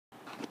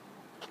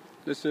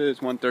This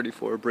is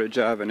 134 Bridge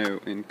Avenue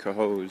in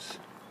Cohoes.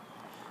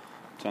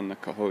 It's on the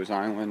Cohoes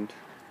Island.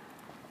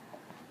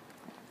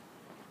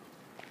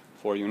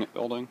 4-unit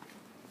building.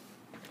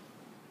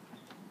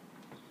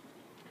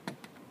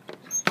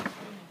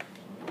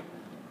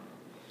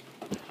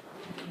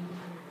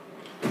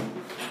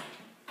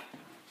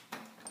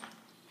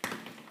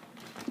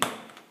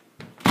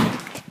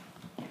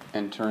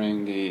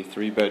 Entering the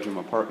 3-bedroom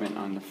apartment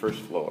on the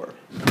first floor.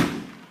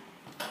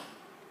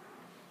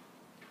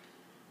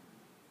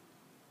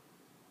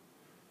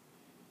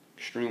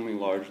 Extremely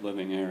large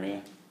living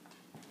area.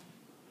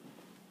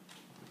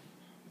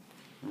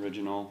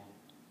 Original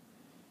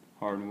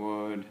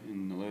hardwood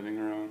in the living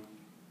room.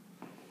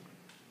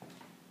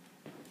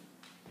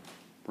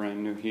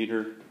 Brand new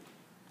heater.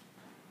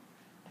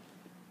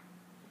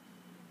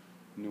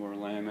 Newer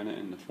laminate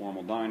in the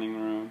formal dining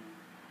room.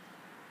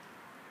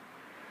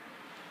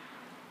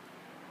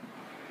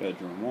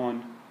 Bedroom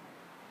 1.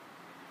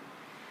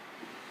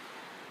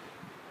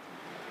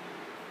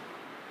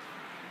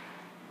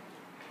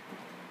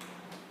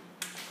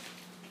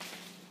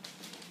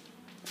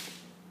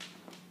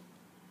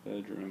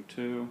 Bedroom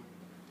 2.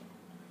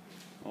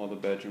 All the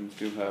bedrooms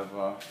do have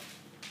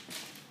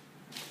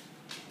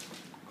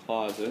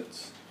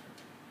closets,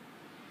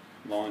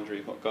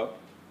 laundry hookup,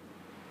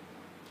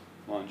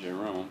 laundry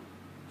room,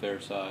 fair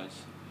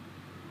size,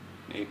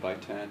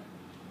 8x10,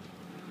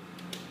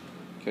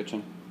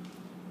 kitchen.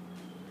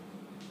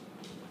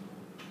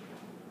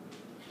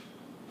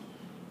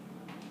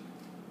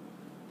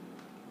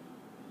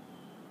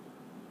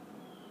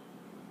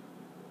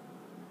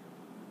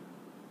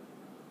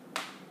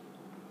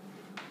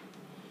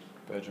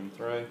 Bedroom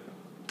 3.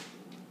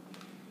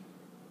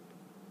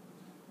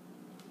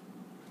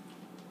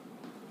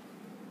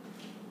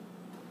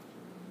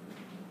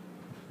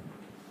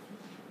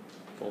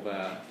 Full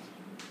bath.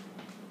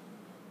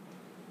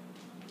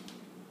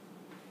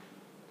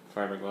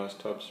 Fiberglass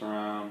tub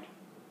surround.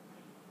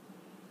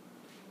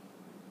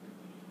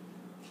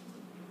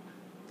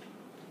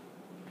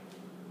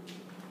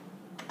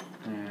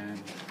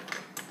 And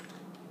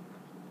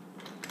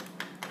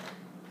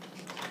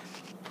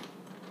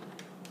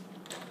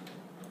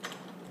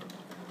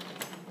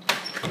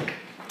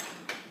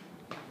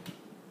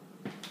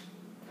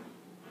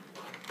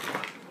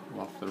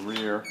off the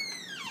rear,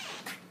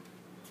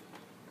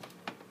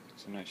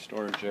 it's a nice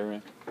storage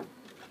area.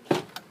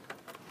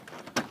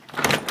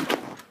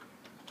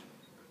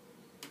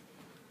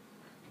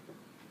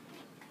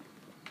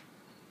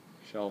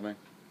 Shelving.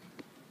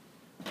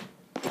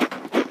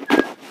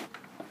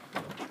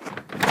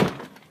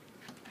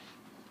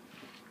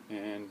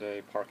 And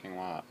a parking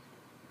lot.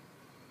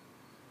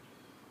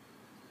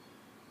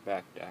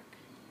 Back deck.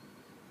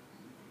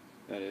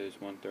 That is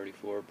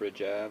 134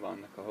 Bridge Ave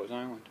on the Cohoes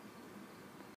Island.